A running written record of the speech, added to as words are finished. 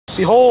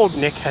Behold,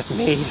 Nick has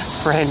made a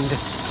friend.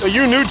 Are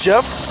you new,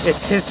 Jeff?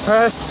 It's his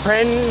first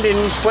friend in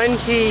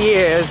 20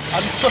 years.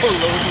 I'm so lonely.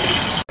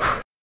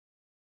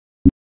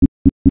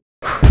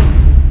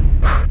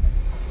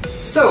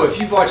 So, if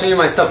you've watched any of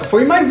my stuff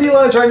before, you might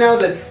realize right now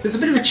that there's a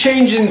bit of a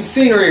change in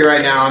scenery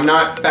right now. I'm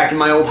not back in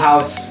my old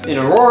house in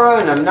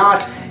Aurora, and I'm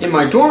not in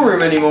my dorm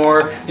room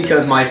anymore,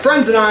 because my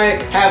friends and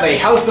I have a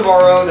house of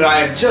our own that I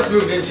have just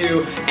moved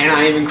into, and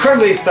I am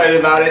incredibly excited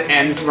about it,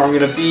 and this is where I'm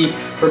going to be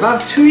for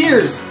about 2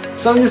 years.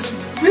 So I'm just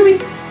really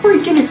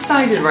freaking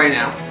excited right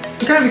now.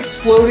 I'm kind of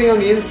exploding on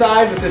the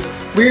inside with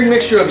this weird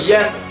mixture of,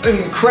 yes,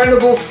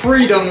 incredible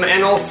freedom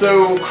and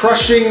also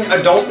crushing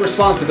adult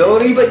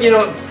responsibility, but you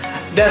know,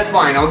 that's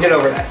fine, I'll get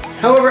over that.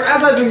 However,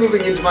 as I've been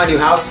moving into my new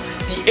house,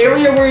 the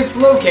area where it's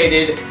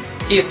located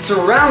is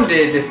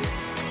surrounded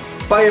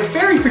by a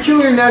very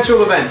peculiar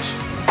natural event.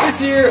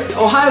 This year,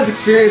 Ohio's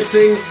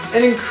experiencing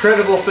an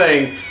incredible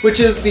thing, which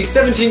is the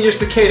 17-year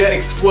cicada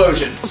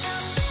explosion.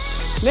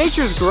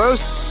 Nature's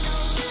gross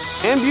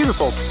and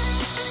beautiful,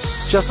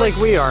 just like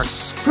we are.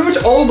 Pretty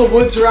much all the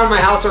woods around my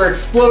house are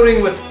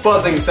exploding with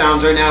buzzing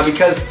sounds right now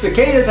because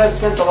cicadas have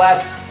spent the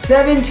last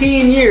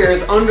 17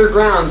 years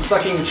underground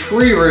sucking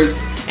tree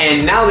roots,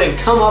 and now they've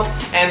come up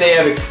and they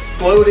have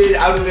exploded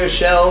out of their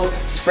shells,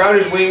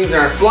 sprouted wings,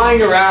 and are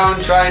flying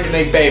around trying to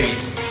make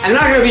babies. And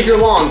they're not going to be here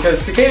long because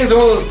cicadas are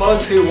one of those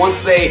bugs who,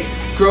 once they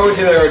grow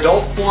into their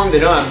adult form, they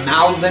don't have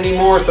mouths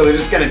anymore, so they're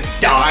just going to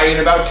die in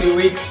about 2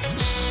 weeks.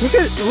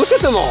 Look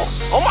at them all.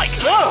 Oh my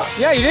god!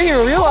 Yeah, you didn't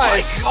even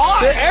realize. Oh my god!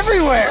 They're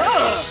everywhere.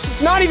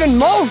 It's not even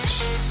mulch.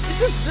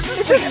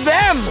 It's just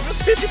them.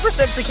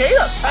 50%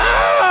 cicada.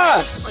 Ah!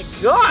 Oh my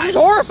god! It's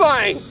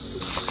horrifying.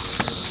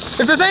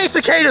 If there's any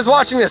cicadas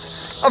watching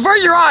this,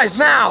 avert your eyes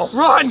now.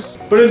 Run.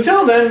 But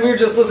until then, we were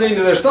just listening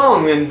to their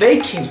song, and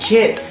they can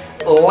get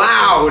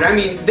loud. I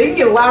mean, they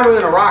can get louder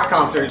than a rock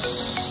concert.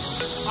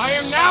 I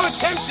am now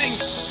attempting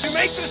to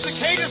make the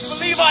cicadas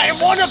believe I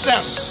am one of them.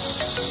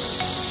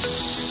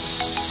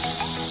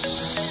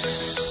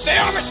 They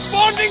are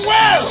responding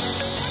well!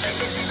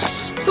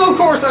 So of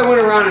course I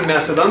went around and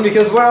messed with them,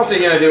 because what else are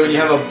you gonna do when you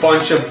have a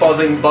bunch of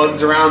buzzing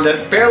bugs around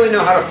that barely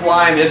know how to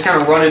fly and they just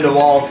kind of run into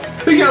walls?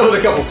 We go with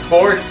a couple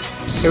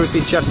sports. Here we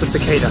see Jeff the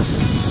cicada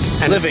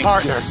and his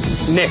partner,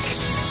 Nick.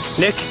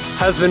 Nick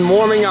has been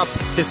warming up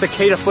his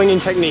cicada flinging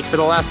technique for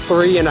the last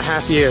 3.5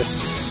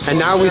 years. And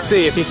now we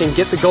see if he can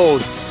get the gold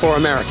for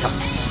America.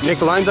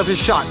 Nick lines up his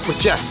shot with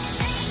Jeff.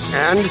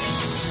 And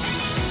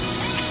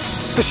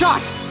the shot!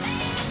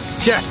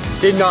 Jeff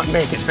did not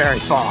make it very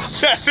far.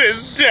 Jeff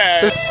is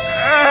dead.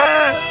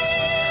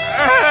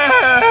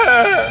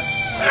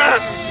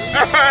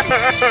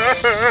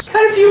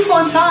 Had a few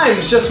fun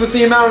times just with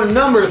the amount of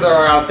numbers that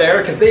are out there,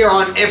 because they are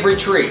on every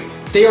tree.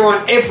 They are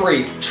on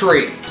every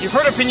tree. You've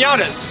heard of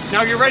piñatas.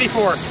 Now you're ready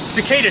for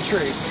cicada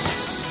tree.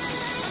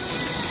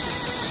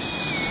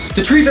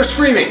 The trees are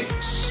screaming. It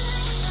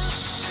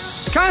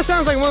kind of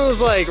sounds like one of those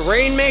like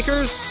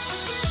rainmakers.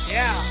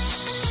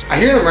 I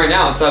hear them right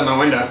now outside my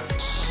window.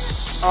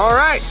 All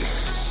right,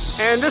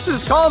 and this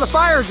is called a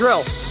fire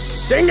drill.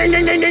 Ding, ding,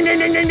 ding, ding, ding,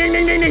 ding, ding, ding, ding,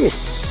 ding, ding, ding.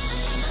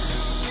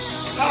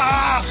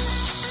 Ah!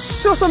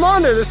 Still some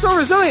on there. They're so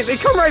resilient. They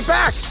come right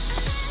back.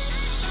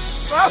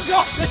 Oh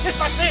god, this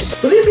is my thing.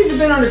 But these things have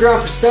been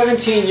underground for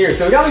 17 years,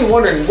 so it got me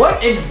wondering,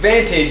 what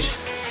advantage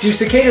do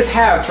cicadas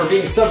have for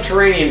being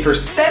subterranean for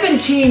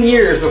 17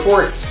 years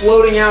before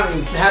exploding out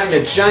and having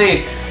a giant...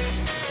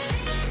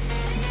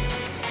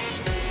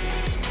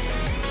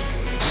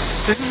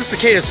 This is a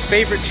cicada's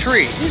favorite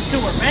tree. These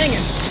two are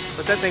banging.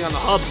 Put that thing on the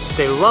hub.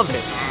 They love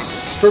it.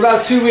 for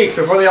about 2 weeks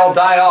before they all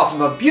die off and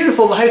the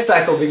beautiful life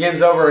cycle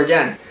begins over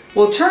again.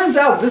 Well, it turns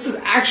out this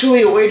is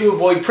actually a way to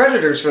avoid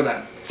predators for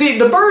them. See,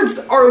 the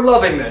birds are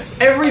loving this.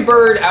 Every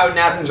bird out in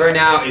Athens right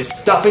now is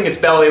stuffing its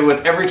belly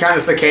with every kind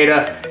of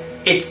cicada.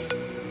 It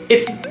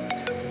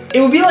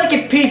would be like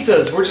if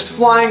pizzas were just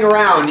flying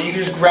around and you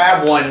could just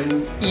grab one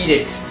and eat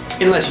it.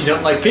 Unless you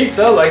don't like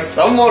pizza, like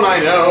someone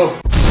I know.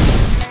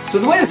 So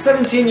the way the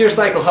 17-year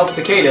cycle helps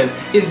cicadas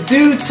is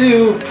due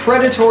to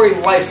predatory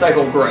life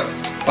cycle growth.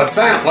 But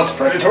Sam, what's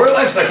predatory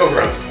life cycle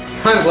growth?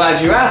 I'm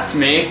glad you asked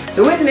me.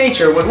 So in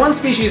nature, when one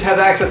species has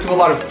access to a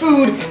lot of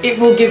food, it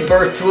will give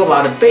birth to a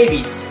lot of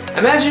babies.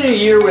 Imagine a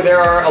year where there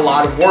are a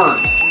lot of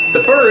worms.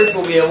 The birds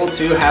will be able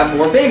to have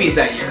more babies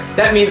that year.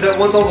 That means that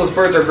once all those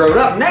birds are grown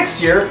up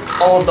next year,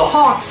 all of the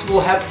hawks will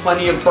have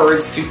plenty of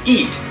birds to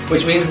eat,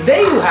 which means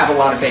they will have a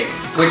lot of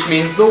babies. Which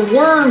means the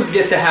worms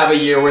get to have a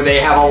year where they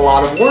have a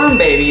lot of worm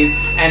babies,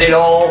 and it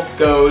all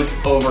goes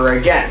over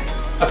again.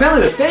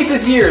 Apparently the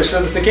safest years for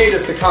the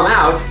cicadas to come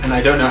out, and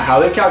I don't know how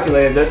they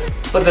calculated this,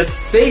 but the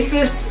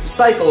safest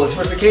cycle is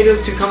for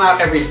cicadas to come out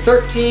every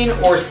 13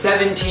 or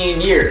 17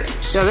 years.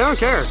 Yeah, they don't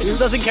care. He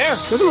doesn't care.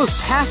 Look at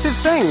those passive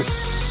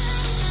things.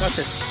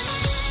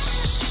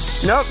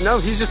 Nope,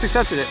 he's just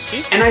accepted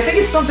it. And I think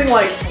it's something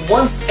like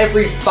once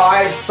every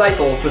 5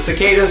 cycles, the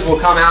cicadas will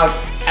come out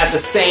at the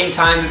same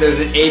time that there's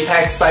an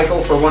apex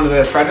cycle for one of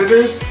the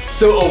predators.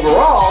 So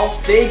overall,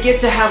 they get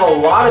to have a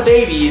lot of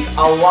babies,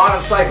 a lot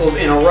of cycles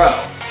in a row.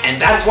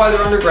 and that's why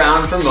they're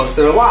underground for most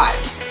of their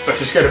lives. But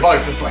if you're scared of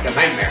bugs, this is like a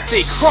nightmare.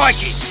 See,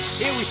 crikey!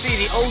 Here we see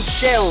the old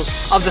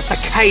shells of the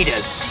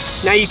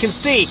cicadas. Now you can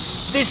see,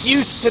 this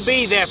used to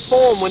be their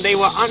form when they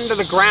were under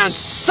the ground,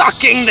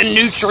 sucking the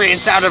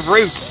nutrients out of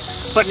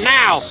roots. But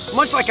now,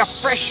 much like a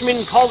freshman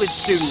college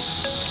student,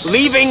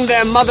 leaving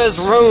their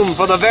mother's room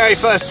for the very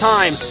first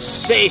time,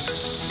 they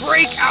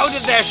break out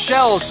of their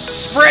shells,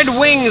 spread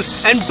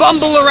wings, and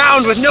bumble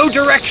around with no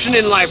direction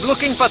in life,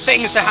 looking for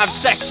things to have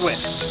sex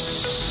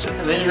with.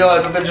 And then you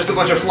realize that they're just a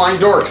bunch of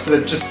flying dorks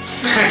that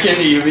just smack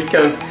into you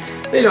because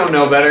they don't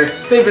know better.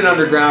 They've been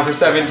underground for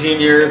 17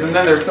 years, and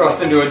then they're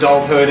thrust into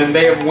adulthood, and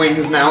they have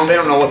wings now, and they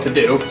don't know what to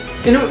do.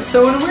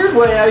 So in a weird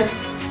way, I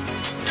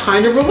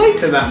kind of relate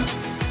to them.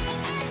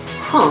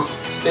 Huh.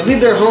 They leave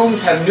their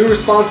homes, have new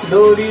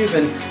responsibilities,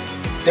 and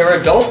they're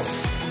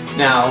adults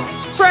now.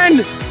 Friend!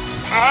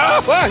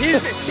 Well, he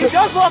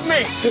does love me!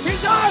 He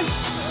does!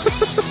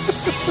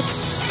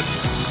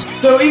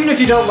 So even if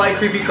you don't like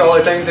creepy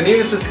crawly things, and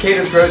even if the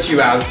cicadas gross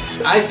you out,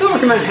 I still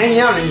recommend hanging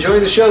out and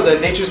enjoying the show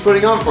that nature's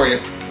putting on for you.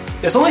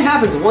 This only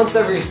happens once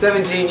every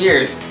 17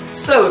 years.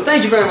 So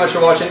thank you very much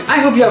for watching. I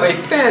hope you have a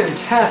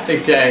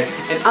fantastic day,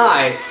 and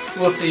I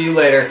will see you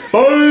later.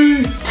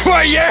 Bye!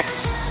 Why,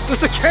 yes! The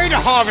cicada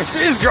harvest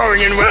is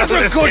growing in well. That's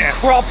a good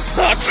crop,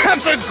 son.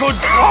 That's a good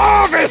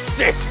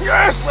harvesting.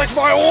 Yes, like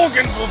my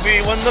organs will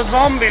be when the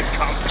zombies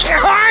come.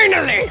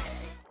 Finally!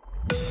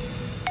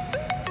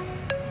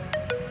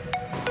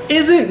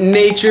 Isn't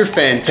nature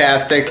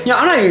fantastic?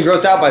 I'm not even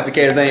grossed out by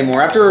cicadas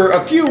anymore. After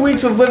a few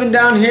weeks of living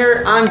down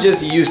here, I'm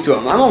just used to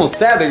them. I'm almost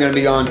sad they're gonna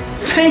be gone.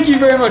 Thank you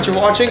very much for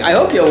watching. I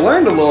hope you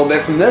learned a little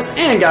bit from this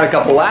and got a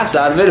couple laughs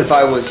out of it if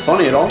I was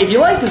funny at all. If you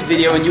like this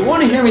video and you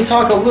want to hear me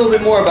talk a little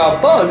bit more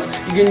about bugs,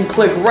 you can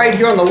click right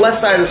here on the left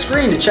side of the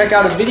screen to check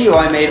out a video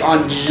I made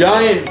on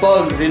giant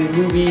bugs in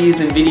movies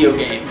and video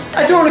games.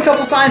 I threw in a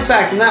couple science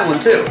facts in that one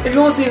too. If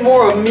you want to see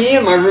more of me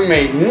and my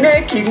roommate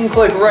Nick, you can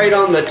click right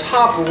on the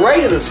top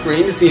right of the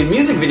screen to see a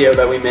music video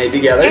that we made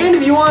together. And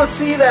if you want to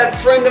see that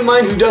friend of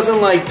mine who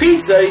doesn't like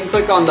pizza, you can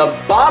click on the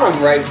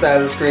bottom right side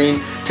of the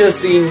screen to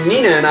see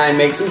Nina and I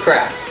make some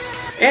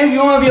crafts. And if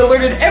you want to be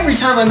alerted every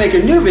time I make a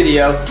new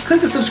video,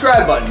 click the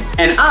subscribe button.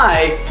 And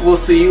I will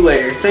see you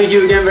later. Thank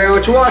you again very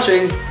much for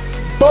watching.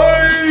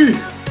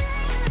 Bye!